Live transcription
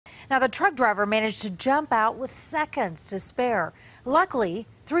Now, the truck driver managed to jump out with seconds to spare. Luckily,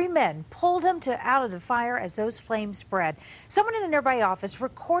 3 men pulled him out of the fire as those flames spread. Someone in a nearby office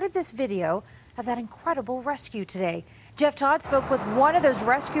recorded this video of that incredible rescue today. Jeff Todd spoke with one of those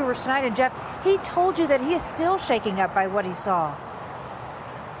rescuers tonight, and Jeff, he told you that he is still shaken up by what he saw.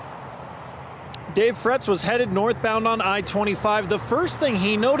 Dave Fretz was headed northbound on I-25. The first thing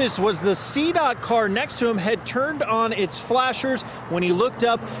he noticed was the CDOT car next to him had turned on its flashers. When he looked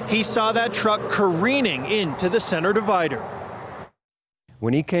up, he saw that truck careening into the center divider.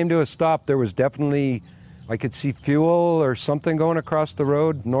 When he came to a stop, there was definitely, I could see fuel or something going across the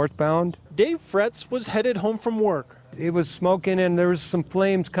road northbound. Dave Fretz was headed home from work. It was smoking and there was some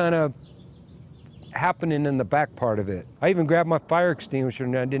flames kind of happening in the back part of it. I even grabbed my fire extinguisher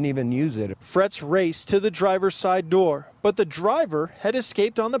and I didn't even use it. Fretz raced to the driver's side door, but the driver had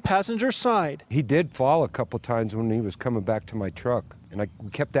escaped on the passenger side. He did fall a couple times when he was coming back to my truck. And I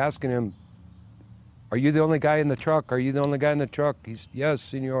kept asking him, "Are you the only guy in the truck? Are you the only guy in the truck?" He's, "Yes,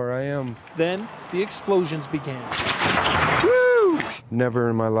 senor, I am." Then the explosions began. Woo! Never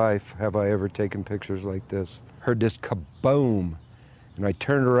in my life have I ever taken pictures like this. Heard this kaboom, and I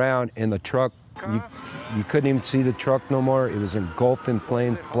turned around and the truck, you couldn't even see the truck no more. It was engulfed in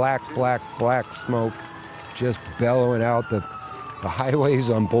flame, black, black, black smoke, just bellowing out. The highways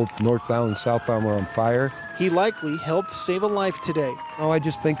on both northbound and southbound were on fire. He likely helped save a life today. Oh, I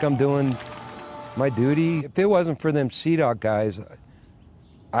just think I'm doing my duty. If it wasn't for them CDOT guys,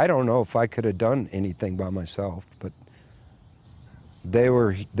 I don't know if I could have done anything by myself, but they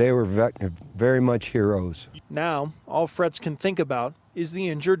were very much heroes. Now, all Fretz can think about is the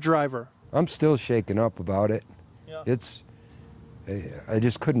injured driver. I'm still shaken up about it. Yeah. I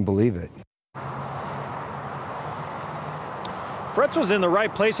just couldn't believe it. Fretz was in the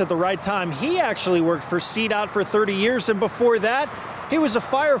right place at the right time. He actually worked for CDOT for 30 years, and before that, he was a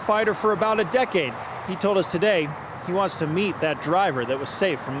firefighter for about a decade. He told us today he wants to meet that driver that was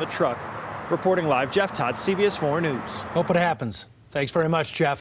saved from the truck. Reporting live, Jeff Todd, CBS 4 News. Hope it happens. Thanks very much, Jeff.